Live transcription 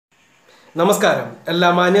നമസ്കാരം എല്ലാ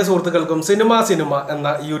മാന്യ സുഹൃത്തുക്കൾക്കും സിനിമ എന്ന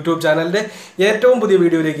യൂട്യൂബ് ചാനലിൻ്റെ ഏറ്റവും പുതിയ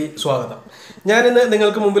വീഡിയോയിലേക്ക് സ്വാഗതം. ഞാനിന്ന്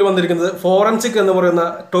നിങ്ങൾക്ക് മുമ്പിൽ വന്നിരിക്കുന്നത് ഫോറൻസിക് എന്ന് പറയുന്ന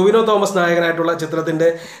ടൊവിനോ തോമസ് നായകനായിട്ടുള്ള ചിത്രത്തിൻ്റെ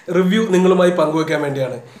റിവ്യൂ നിങ്ങളുമായി പങ്കുവയ്ക്കാൻ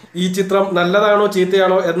വേണ്ടിയാണ്. ഈ ചിത്രം നല്ലതാണോ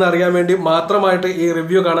ചീത്തയാണോ എന്നറിയാൻ വേണ്ടി മാത്രമായിട്ട് ഈ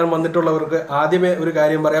റിവ്യൂ കാണാൻ വന്നിട്ടുള്ളവർക്ക് ആദ്യമേ ഒരു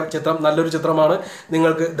കാര്യം പറയാം. ചിത്രം നല്ലൊരു ചിത്രമാണ്.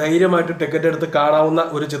 നിങ്ങൾക്ക് ധൈര്യമായിട്ട് ടിക്കറ്റ് എടുത്ത് കാണാവുന്ന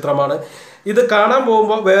ഒരു ചിത്രമാണ്. ഇത് കാണാൻ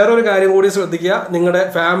പോകുമ്പോൾ വേറൊരു കാര്യം കൂടി ശ്രദ്ധിക്കുക. നിങ്ങളുടെ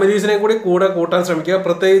ഫാമിലീസിനെയും കൂടി കൂടെ കൂട്ടാൻ ശ്രമിക്കുക.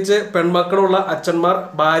 പ്രത്യേകിച്ച് പെൺമക്കളുള്ള അച്ഛന്മാർ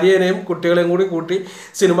ഭാര്യനെയും കുട്ടികളെയും കൂടി കൂട്ടി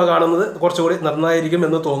സിനിമ കാണുന്നത് കുറച്ചുകൂടി നന്നായിരിക്കും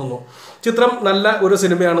എന്ന് തോന്നുന്നു. ചിത്രം നല്ല ഒരു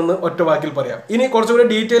സിനിമയാണെന്ന് ഒറ്റ വാക്കിൽ പറയാം. ഇനി കുറച്ചുകൂടി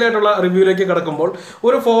ഡീറ്റെയിൽ ആയിട്ടുള്ള റിവ്യൂയിലേക്ക് കിടക്കുമ്പോൾ,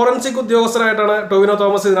 ഒരു ഫോറൻസിക് ഉദ്യോഗസ്ഥരായിട്ടാണ് ടൊവിനോ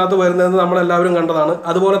തോമസ് ഇതിനകത്ത് വരുന്നതെന്ന് നമ്മളെല്ലാവരും കണ്ടതാണ്.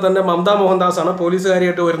 അതുപോലെ തന്നെ മമത മോഹൻദാസ് ആണ്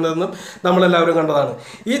പോലീസുകാരിയായിട്ട് വരുന്നതെന്നും നമ്മളെല്ലാവരും കണ്ടതാണ്.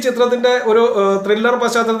 ഈ ചിത്രത്തിൻ്റെ ഒരു ത്രില്ലർ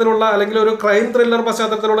പശ്ചാത്തലത്തിലുള്ള അല്ലെങ്കിൽ ഒരു ക്രൈം ത്രില്ലർ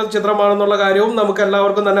പശ്ചാത്തലത്തിലുള്ള ചിത്രമാണെന്നുള്ള കാര്യവും നമുക്ക്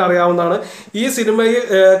എല്ലാവർക്കും തന്നെ അറിയാവുന്നതാണ്. ഈ സിനിമയിൽ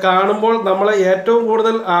കാണുമ്പോൾ നമ്മളെ ഏറ്റവും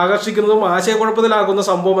കൂടുതൽ ആകർഷിക്കുന്നതും ആശയക്കുഴപ്പത്തിലാക്കുന്ന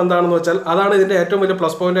സംഭവം എന്താണെന്ന് വെച്ചാൽ അതാണ് ഇതിൻ്റെ ഏറ്റവും വലിയ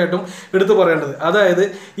പ്ലസ് പോയിന്റ് ആയിട്ടും എടുത്തു പറയേണ്ടത്. അതായത്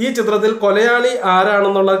ഈ ചിത്രത്തിൽ കൊലയാളി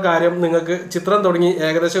ആരാണെന്നുള്ള കാര്യം നിങ്ങൾക്ക് ചിത്രം തുടങ്ങി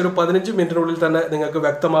ഏകദേശം ഒരു 15 മിനിറ്റിനുള്ളിൽ തന്നെ നിങ്ങൾക്ക്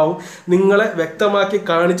വ്യക്തമാവും. നിങ്ങളെ വ്യക്തമാക്കി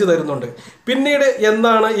കാണിച്ചു തരുന്നുണ്ട്. പിന്നീട്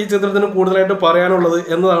എന്താണ് ഈ ചിത്രത്തിന് കൂടുതലായിട്ട് പറയാനുള്ളത്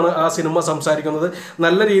എന്നതാണ് ആ സിനിമ സംസാരിക്കുന്നത്.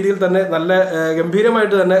 നല്ല രീതിയിൽ തന്നെ നല്ല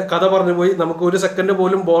ഗംഭീരമായിട്ട് തന്നെ കഥ പറഞ്ഞു പോയി. നമുക്ക് ഒരു സെക്കൻഡ്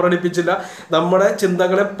പോലും ബോറടിപ്പിച്ചില്ല. നമ്മുടെ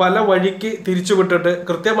ചിന്തകളെ പല വഴിക്ക് തിരിച്ചുവിട്ടിട്ട്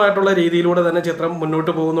കൃത്യമായിട്ടുള്ള രീതിയിലൂടെ തന്നെ ചിത്രം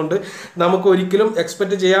മുന്നോട്ട് പോകുന്നുണ്ട്. നമുക്ക് ഒരിക്കലും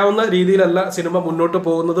എക്സ്പെക്ട് ചെയ്യാവുന്ന രീതിയിലല്ല സിനിമ മുന്നോട്ട്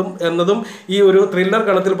പോകുന്നതും എന്നതും ഈ ഒരു ത്രില്ലർ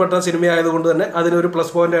ഗണത്തിൽപ്പെട്ട സിനിമ ആയതുകൊണ്ട് തന്നെ അതിനൊരു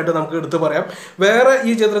പ്ലസ് പോയിന്റ് ആയിട്ട് നമുക്ക് എടുത്തു പറയാം. വേറെ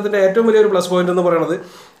ഈ ചിത്രത്തിൻ്റെ ഏറ്റവും വലിയൊരു പ്ലസ് പോയിന്റ് എന്ന് പറയുന്നത്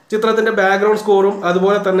ചിത്രത്തിൻ്റെ ബാക്ക്ഗ്രൗണ്ട് സ്കോറും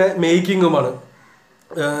അതുപോലെ തന്നെ മേക്കിങ്ങുമാണ്.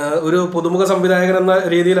 ഒരു പുതുമുഖ സംവിധായകൻ എന്ന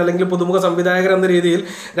രീതിയിൽ അല്ലെങ്കിൽ പുതുമുഖ സംവിധായകൻ എന്ന രീതിയിൽ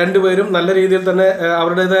രണ്ടുപേരും നല്ല രീതിയിൽ തന്നെ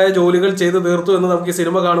അവരുടേതായ ജോലികൾ ചെയ്തു തീർത്തു എന്ന് നമുക്ക് ഈ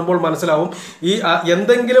സിനിമ കാണുമ്പോൾ മനസ്സിലാവും. ഈ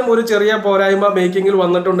എന്തെങ്കിലും ഒരു ചെറിയ പോരായ്മ മേക്കിങ്ങിൽ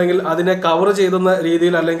വന്നിട്ടുണ്ടെങ്കിൽ അതിനെ കവർ ചെയ്യുന്ന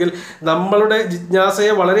രീതിയിൽ അല്ലെങ്കിൽ നമ്മളുടെ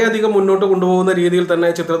ജിജ്ഞാസയെ വളരെയധികം മുന്നോട്ട് കൊണ്ടുപോകുന്ന രീതിയിൽ തന്നെ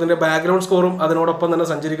ചിത്രത്തിൻ്റെ ബാക്ക്ഗ്രൗണ്ട് സ്കോറും അതിനോടൊപ്പം തന്നെ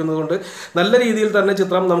സഞ്ചരിക്കുന്നതുകൊണ്ട് നല്ല രീതിയിൽ തന്നെ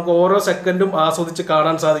ചിത്രം നമുക്ക് ഓരോ സെക്കൻഡും ആസ്വദിച്ച്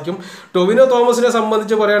കാണാൻ സാധിക്കും. ടൊവിനോ തോമസിനെ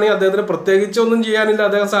സംബന്ധിച്ച് പറയുകയാണെങ്കിൽ അദ്ദേഹത്തിന് പ്രത്യേകിച്ച് ഒന്നും ചെയ്യാനില്ല.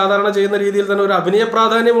 അദ്ദേഹം സാധാരണ ചെയ്യുന്ന രീതിയിൽ തന്നെ ഒരു അഭിനയ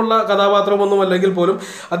പ്രാധാന്യമുള്ള കഥാപാത്രമൊന്നും അല്ലെങ്കിൽ പോലും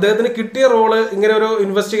അദ്ദേഹത്തിന് കിട്ടിയ റോള് ഇങ്ങനെ ഒരു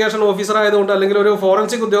ഇൻവെസ്റ്റിഗേഷൻ ഓഫീസർ ആയതുകൊണ്ട് അല്ലെങ്കിൽ ഒരു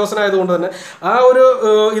ഫോറൻസിക് ഉദ്യോഗസ്ഥനായതുകൊണ്ട് തന്നെ ആ ഒരു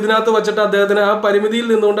ഇതിനകത്ത് വെച്ചിട്ട് അദ്ദേഹത്തിന് ആ പരിമിതിയിൽ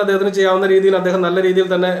നിന്നുകൊണ്ട് അദ്ദേഹത്തിന് ചെയ്യാവുന്ന രീതിയിൽ അദ്ദേഹം നല്ല രീതിയിൽ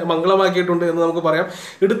തന്നെ മംഗളമാക്കിയിട്ടുണ്ട് എന്ന് നമുക്ക് പറയാം.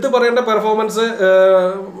 എടുത്തു പറയേണ്ട പെർഫോമൻസ്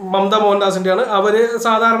മമത മോഹൻദാസിൻ്റെയാണ്. അവർ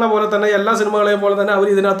സാധാരണ പോലെ തന്നെ എല്ലാ സിനിമകളെയും പോലെ തന്നെ അവർ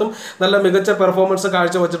ഇതിനകത്തും നല്ല മികച്ച പെർഫോമൻസ്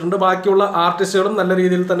കാഴ്ചവെച്ചിട്ടുണ്ട്. ബാക്കിയുള്ള ആർട്ടിസ്റ്റുകളും നല്ല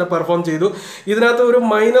രീതിയിൽ തന്നെ പെർഫോം ചെയ്തു. ഇതിനകത്ത് ഒരു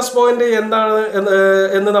മൈനസ് പോയിന്റ് എന്താണ്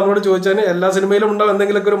എന്ന് നമ്മളോട് ചോദിച്ചാൽ എല്ലാ സിനിമയിലും ഉണ്ടാവും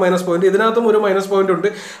എന്തെങ്കിലുമൊക്കെ ഒരു മൈനസ് പോയിന്റ്. ഇതിനകത്തും ഒരു മൈനസ് പോയിന്റ് ഉണ്ട്.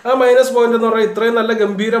 ആ മൈനസ് പോയിന്റ് എന്ന് പറഞ്ഞാൽ ഇത്രയും നല്ല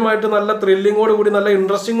ഗംഭീരമായിട്ട് നല്ല ത്രില്ലിങ്ങോട് കൂടി നല്ല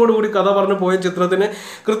ഇൻട്രസ്റ്റിങ്ങോട് കൂടി കഥ പറഞ്ഞു പോയ ചിത്രത്തിന്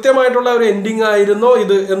കൃത്യമായിട്ടുള്ള ഒരു എൻഡിങ് ആയിരുന്നോ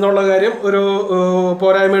ഇത് എന്നുള്ള കാര്യം ഒരു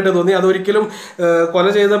പോരായ്മയായിട്ട് തോന്നി. അതൊരിക്കലും കൊല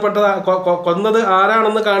കൊന്നത്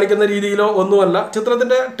ആരാണെന്ന് കാണിക്കുന്ന രീതിയിലോ ഒന്നുമല്ല.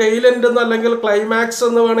 ചിത്രത്തിന്റെ ടെയിൽ എൻഡ് എന്ന് അല്ലെങ്കിൽ ക്ലൈമാക്സ്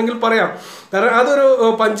എന്ന് വേണമെങ്കിൽ പറയാം. കാരണം അതൊരു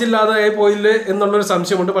പഞ്ചില്ലാതെ പോയില്ലേ എന്നുള്ളൊരു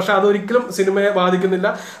സംശയമുണ്ട്. പക്ഷെ അതൊരിക്കലും സിനിമയെ ബാധിക്കുന്നില്ല.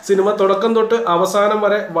 സിനിമ തുടക്കം തൊട്ട് അവസാനം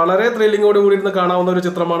വരെ വളരെ ത്രില്ലിങ്ങോട് കൂടി ഇരുന്ന് കാണാവുന്ന ഒരു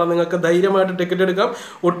ചിത്രമാണ്. നിങ്ങൾക്ക് ധൈര്യമായിട്ട് ടിക്കറ്റ് എടുക്കാം.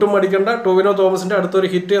 ഒട്ടും മടിക്കേണ്ട. ടൊവിനോ തോമസിന്റെ അടുത്തൊരു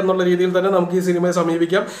ഹിറ്റ് എന്നുള്ള രീതിയിൽ തന്നെ നമുക്ക് ഈ സിനിമയെ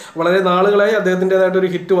സമീപിക്കാം. വളരെ നാളുകളായി അദ്ദേഹത്തിൻ്റെതായിട്ടൊരു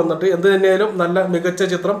ഹിറ്റ് വന്നിട്ട് എന്ത് തന്നെയായാലും നല്ല മികച്ച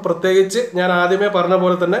ചിത്രം. പ്രത്യേകിച്ച് ഞാൻ ആദ്യമേ പറഞ്ഞ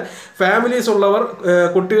പോലെ തന്നെ ഫാമിലീസ് ഉള്ളവർ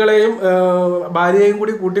കുട്ടികളെയും ഭാര്യയെയും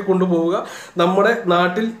കൂടി കൂട്ടി കൊണ്ടുപോവുക. നമ്മുടെ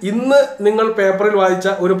നാട്ടിൽ ഇന്ന് നിങ്ങൾ പേപ്പറിൽ വായിച്ച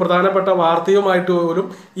ഒരു പ്രധാനപ്പെട്ട വാർത്തയുമായിട്ട് പോലും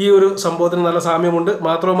ഈ ഒരു സംഭവത്തിന് നല്ല സാമ്യമുണ്ട്.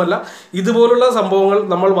 മാത്രവുമല്ല ഇതുപോലുള്ള സംഭവങ്ങൾ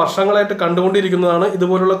നമ്മൾ വർഷങ്ങളായിട്ട് കണ്ടുകൊണ്ടിരിക്കുന്നതാണ്.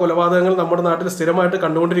 ഇതുപോലുള്ള കൊലപാതകങ്ങൾ നമ്മുടെ നാട്ടിൽ സ്ഥിരമായിട്ട്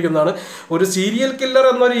കണ്ടുകൊണ്ടിരിക്കുന്നതാണ്. ഒരു സീരിയൽ കില്ലർ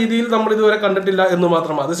എന്ന രീതിയിൽ നമ്മൾ ഇതുവരെ കണ്ടിട്ടില്ല എന്ന്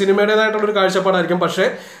മാത്രം. അത് സിനിമയുടേതായിട്ടുള്ളൊരു കാഴ്ചപ്പാടായിരിക്കും. പക്ഷേ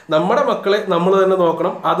നമ്മുടെ മക്കളെ നമ്മൾ തന്നെ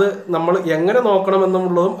നോക്കണം. അത് നമ്മൾ എങ്ങനെ നോക്കണം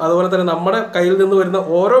എന്നുള്ളതും അതുപോലെ തന്നെ നമ്മുടെ കയ്യിൽ നിന്ന് വരുന്ന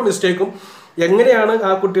ഓരോ മിസ്റ്റേക്കും എങ്ങനെയാണ്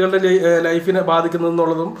ആ കുട്ടികളുടെ ലൈഫിനെ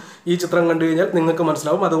ബാധിക്കുന്നതെന്നുള്ളതും ഈ ചിത്രം കണ്ടു കഴിഞ്ഞാൽ നിങ്ങൾക്ക്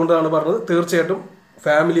മനസ്സിലാവും. അതുകൊണ്ടാണ് പറഞ്ഞത്, തീർച്ചയായിട്ടും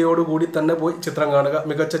ഫാമിലിയോട് കൂടി തന്നെ പോയി ചിത്രം കാണുക.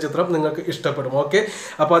 മികച്ച ചിത്രം നിങ്ങൾക്ക് ഇഷ്ടപ്പെടും. ഓക്കെ,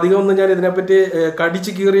 അപ്പോൾ അധികമൊന്നും ഞാൻ ഇതിനെപ്പറ്റി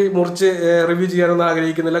കടിച്ച് കീറി മുറിച്ച് റിവ്യൂ ചെയ്യാനൊന്നും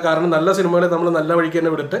ആഗ്രഹിക്കുന്നില്ല. കാരണം നല്ല സിനിമകളെ നമ്മൾ നല്ല വഴിക്ക്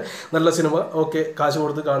തന്നെ വിട്ടിട്ട് നല്ല സിനിമ ഓക്കെ കാശ്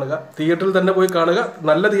കൊടുത്ത് കാണുക. തിയേറ്ററിൽ തന്നെ പോയി കാണുക.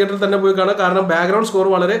 നല്ല തിയേറ്ററിൽ തന്നെ പോയി കാണുക. കാരണം ബാക്ക്ഗ്രൗണ്ട് സ്കോർ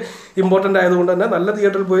വളരെ ഇമ്പോർട്ടൻ്റ് ആയതുകൊണ്ട് തന്നെ നല്ല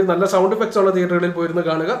തിയേറ്ററിൽ പോയി നല്ല സൗണ്ട് എഫക്ട്സ് ഉള്ള തിയേറ്ററുകളിൽ പോയിരുന്ന്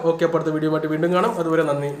കാണുക. ഓക്കെ, അപ്പോൾ അടുത്ത വീഡിയോ ആയിട്ട് വീണ്ടും കാണാം. അതുവരെ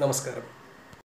നന്ദി, നമസ്കാരം.